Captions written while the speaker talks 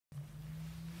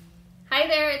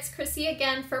there, it's Chrissy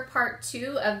again for part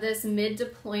 2 of this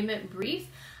mid-deployment brief.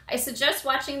 I suggest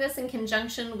watching this in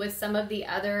conjunction with some of the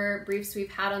other briefs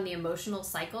we've had on the emotional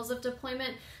cycles of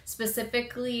deployment,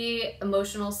 specifically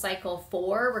emotional cycle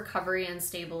 4, recovery and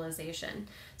stabilization.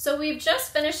 So we've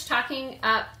just finished talking,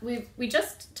 we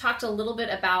just talked a little bit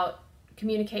about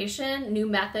communication, new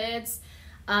methods.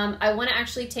 I want to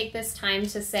actually take this time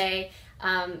to say,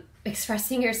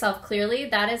 expressing yourself clearly,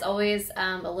 that is always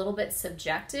a little bit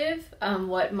subjective.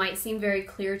 What might seem very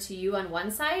clear to you on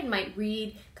one side might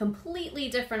read completely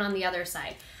different on the other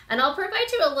side. And I'll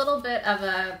provide you a little bit of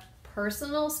a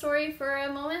personal story for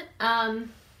a moment.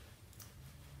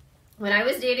 When I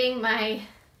was dating my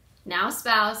now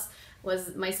spouse,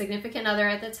 was my significant other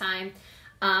at the time,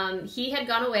 he had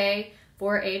gone away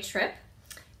for a trip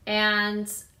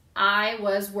and I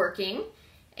was working.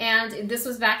 And this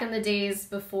was back in the days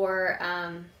before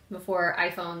before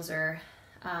iPhones or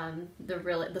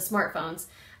the smartphones.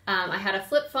 I had a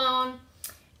flip phone,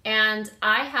 and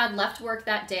I had left work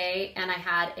that day, and I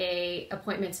had a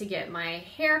appointment to get my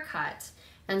hair cut.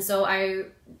 And so I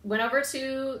went over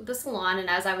to the salon, and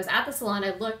as I was at the salon,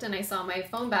 I looked and I saw my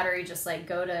phone battery just like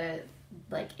go to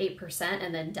like 8%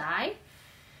 and then die.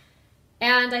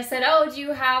 And I said, oh, do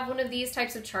you have one of these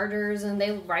types of chargers? And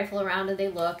they rifle around and they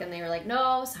look and they were like,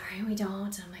 no, sorry, we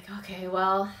don't. And I'm like, okay,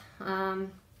 well, all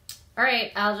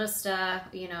right, I'll just,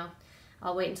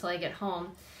 I'll wait until I get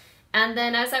home. And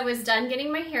then as I was done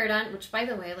getting my hair done, which by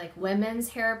the way, like women's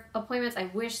hair appointments,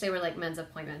 I wish they were like men's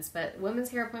appointments, but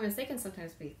women's hair appointments, they can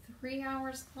sometimes be 3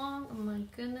 hours long. Oh my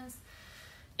goodness.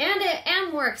 And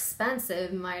more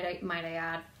expensive, might I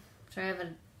add,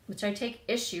 which I take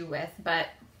issue with, but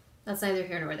that's neither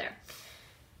here nor there.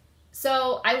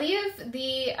 So I leave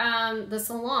the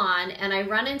salon and I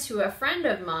run into a friend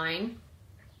of mine,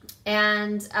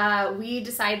 and we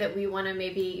decide that we want to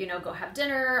maybe go have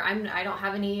dinner. I don't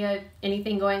have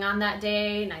anything going on that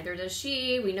day. Neither does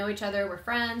she. We know each other. We're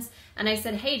friends. And I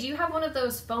said, hey, do you have one of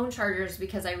those phone chargers,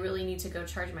 because I really need to go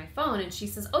charge my phone? And she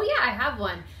says, oh yeah, I have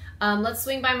one. Let's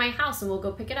swing by my house and we'll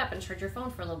go pick it up and charge your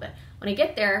phone for a little bit. When I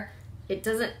get there,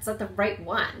 it's not the right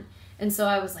one. And so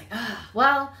I was like,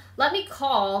 well, let me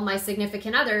call my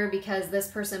significant other because this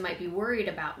person might be worried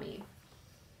about me.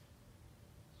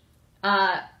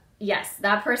 Yes,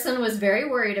 that person was very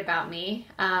worried about me.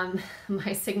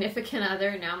 My significant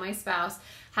other, now my spouse,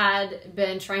 had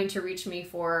been trying to reach me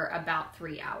for about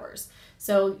 3 hours.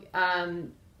 So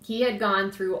he had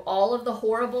gone through all of the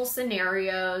horrible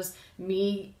scenarios,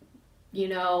 me,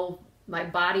 my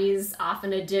body's off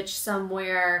in a ditch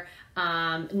somewhere,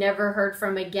 never heard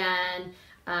from again,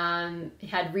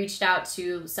 had reached out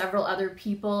to several other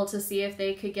people to see if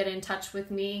they could get in touch with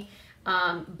me,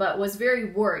 but was very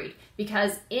worried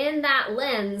because in that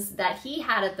lens that he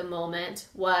had at the moment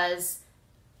was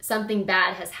something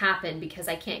bad has happened because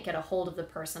I can't get a hold of the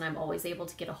person I'm always able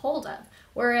to get a hold of.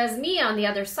 Whereas me on the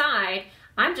other side,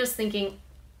 I'm just thinking,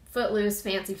 footloose,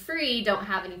 fancy free, don't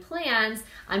have any plans.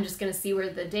 I'm just going to see where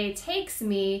the day takes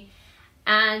me.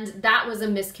 And that was a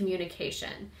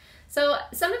miscommunication. So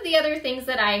some of the other things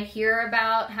that I hear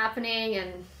about happening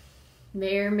and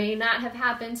may or may not have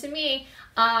happened to me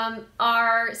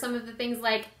are some of the things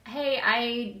like, hey,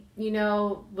 I,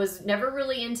 was never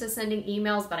really into sending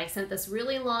emails, but I sent this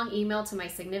really long email to my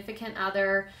significant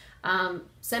other,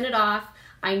 sent it off.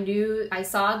 I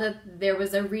saw that there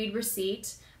was a read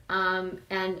receipt,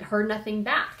 and heard nothing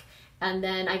back. And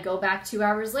then I go back 2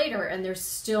 hours later and there's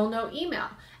still no email.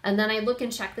 And then I look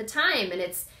and check the time, and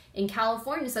it's in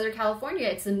California, Southern California,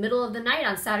 it's the middle of the night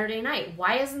on Saturday night.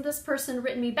 Why hasn't this person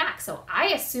written me back? So I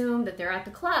assume that they're at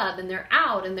the club and they're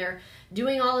out and they're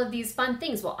doing all of these fun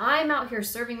things. Well, I'm out here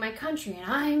serving my country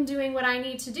and I'm doing what I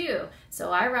need to do.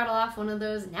 So I rattle off one of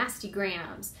those nasty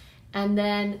grams. And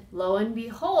then lo and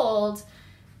behold,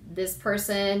 this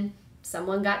person,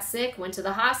 someone got sick, went to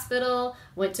the hospital,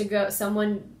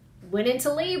 someone went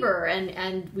into labor,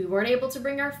 and we weren't able to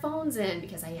bring our phones in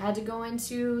because I had to go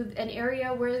into an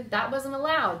area where that wasn't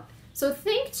allowed. So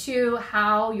think to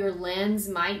how your lens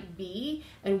might be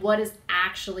and what is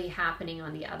actually happening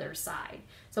on the other side.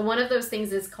 So one of those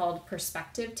things is called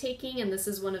perspective taking, and this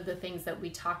is one of the things that we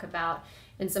talk about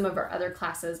in some of our other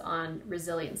classes on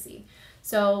resiliency.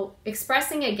 So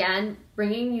expressing, again,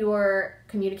 bringing your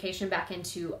communication back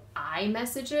into I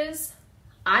messages.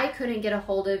 I couldn't get a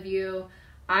hold of you.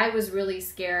 I was really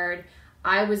scared.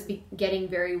 I was getting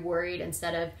very worried,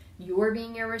 instead of you're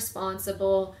being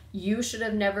irresponsible. You should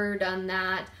have never done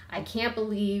that. I can't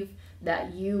believe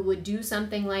that you would do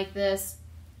something like this.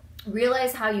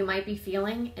 Realize how you might be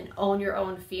feeling and own your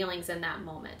own feelings in that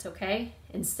moment, okay?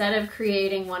 Instead of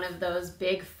creating one of those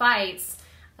big fights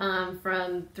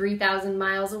from 3,000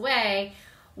 miles away,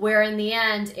 where in the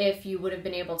end, if you would have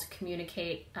been able to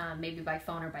communicate maybe by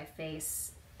phone or by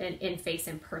face,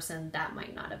 in person, that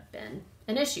might not have been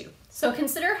an issue. So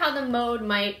consider how the mode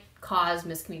might cause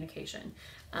miscommunication.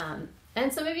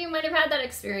 And some of you might have had that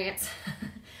experience.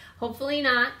 Hopefully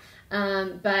not,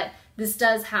 but this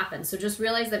does happen. So just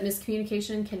realize that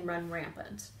miscommunication can run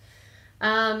rampant.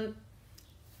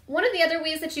 One of the other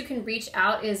ways that you can reach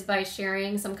out is by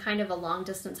sharing some kind of a long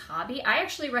distance hobby. I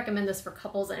actually recommend this for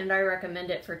couples, and I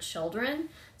recommend it for children.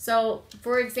 So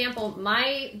for example,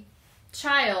 my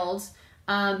child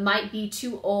might be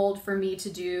too old for me to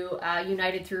do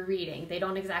United Through Reading. They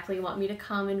don't exactly want me to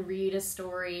come and read a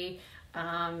story,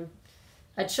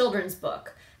 a children's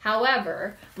book.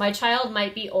 However, my child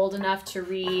might be old enough to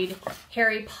read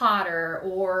Harry Potter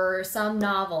or some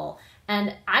novel,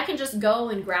 and I can just go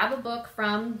and grab a book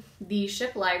from the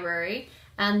ship library,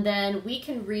 and then we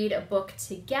can read a book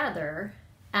together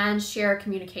and share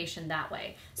communication that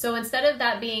way. So instead of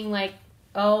that being like,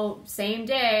 oh, same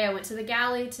day, I went to the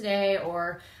galley today,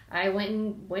 or I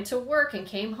went to work and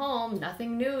came home,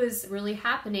 nothing new is really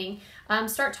happening,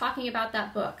 start talking about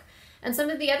that book. And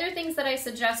some of the other things that I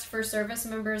suggest for service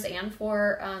members and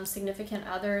for significant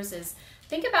others is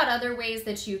think about other ways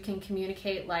that you can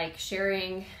communicate, like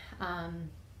sharing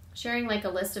like a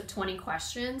list of 20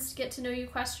 questions to get to know you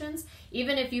questions.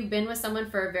 Even if you've been with someone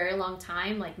for a very long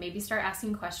time, like maybe start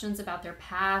asking questions about their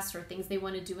past or things they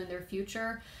want to do in their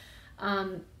future.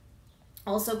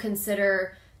 Also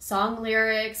consider song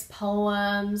lyrics,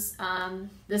 poems.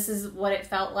 This is what it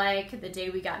felt like the day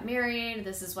we got married.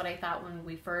 This is what I thought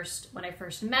when I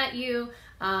first met you.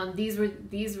 These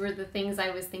were the things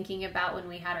I was thinking about when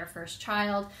we had our first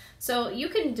child. So you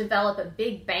can develop a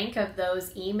big bank of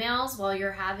those emails while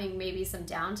you're having maybe some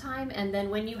downtime. And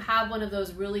then when you have one of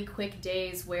those really quick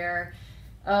days where,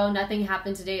 oh, nothing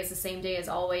happened today, it's the same day as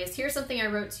always, here's something I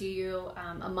wrote to you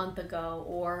a month ago,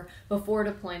 or before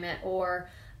deployment, or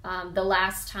the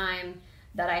last time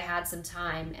that I had some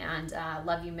time, and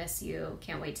love you, miss you,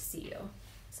 can't wait to see you.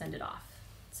 Send it off.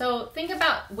 So think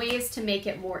about ways to make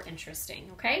it more interesting,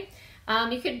 okay?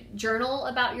 You could journal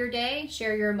about your day,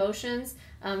 share your emotions,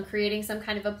 creating some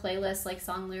kind of a playlist like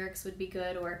song lyrics would be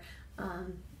good, or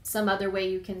some other way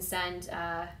you can send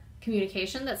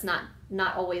communication that's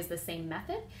not always the same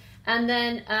method. And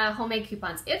then homemade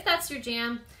coupons. If that's your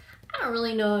jam, I don't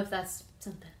really know if that's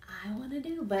something I want to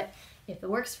do, but if it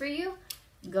works for you,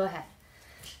 go ahead.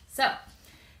 So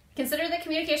consider that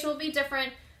communication will be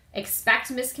different,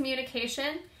 expect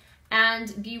miscommunication,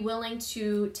 and be willing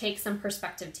to take some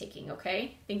perspective taking,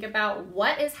 okay? Think about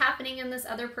what is happening in this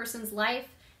other person's life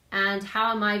and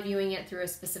how am I viewing it through a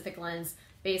specific lens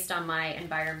based on my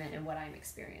environment and what I'm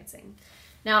experiencing.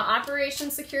 Now, Operation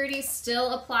Security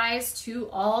still applies to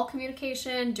all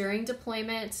communication during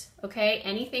deployment, okay?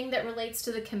 Anything that relates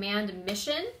to the command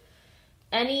mission,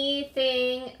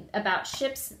 anything about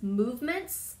ship's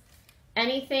movements,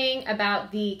 anything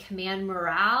about the command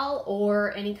morale,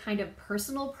 or any kind of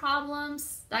personal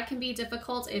problems. That can be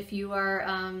difficult if you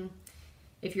are,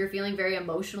 if you're feeling very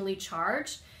emotionally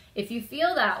charged. If you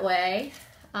feel that way,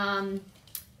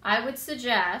 I would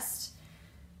suggest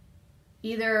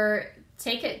either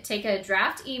take a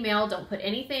draft email, don't put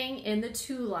anything in the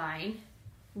to line,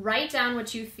 write down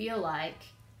what you feel like,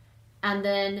 and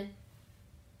then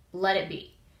let it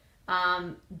be.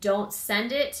 Don't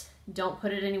send it, don't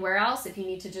put it anywhere else. If you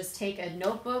need to just take a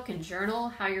notebook and journal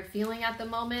how you're feeling at the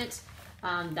moment,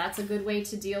 that's a good way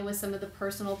to deal with some of the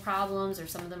personal problems or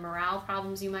some of the morale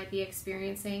problems you might be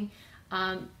experiencing.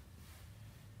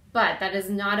 But that is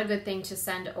not a good thing to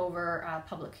send over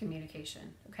public communication,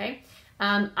 okay?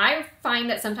 I find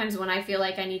that sometimes when I feel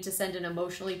like I need to send an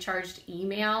emotionally charged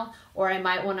email, or I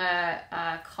might want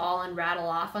to call and rattle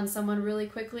off on someone really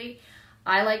quickly,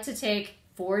 I like to take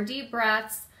 4 deep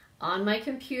breaths on my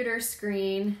computer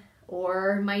screen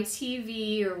or my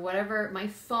TV or whatever, my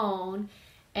phone,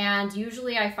 and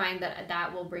usually I find that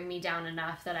that will bring me down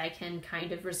enough that I can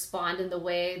kind of respond in the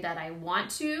way that I want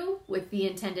to with the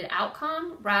intended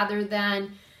outcome, rather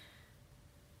than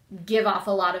give off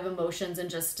a lot of emotions and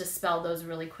just dispel those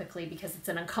really quickly because it's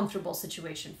an uncomfortable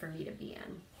situation for me to be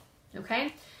in.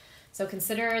 Okay? So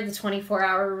consider the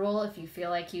 24-hour rule if you feel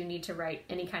like you need to write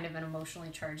any kind of an emotionally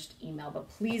charged email, but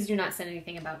please do not send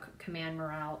anything about command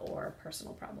morale or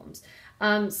personal problems.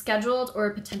 Scheduled or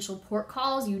potential port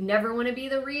calls, you never want to be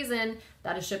the reason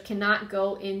that a ship cannot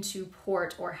go into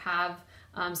port or have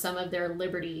some of their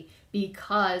liberty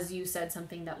because you said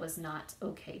something that was not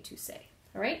okay to say.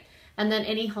 All right? And then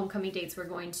any homecoming dates, we're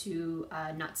going to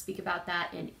not speak about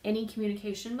that in any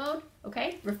communication mode,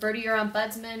 okay? Refer to your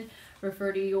ombudsman,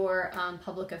 refer to your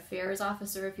public affairs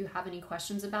officer if you have any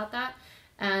questions about that.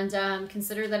 And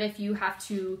consider that if you have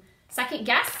to second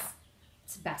guess,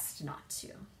 it's best not to.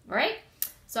 All right?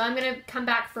 So I'm going to come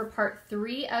back for part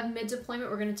 3 of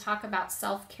mid-deployment. We're going to talk about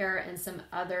self-care and some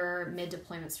other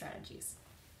mid-deployment strategies.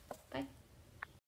 Bye.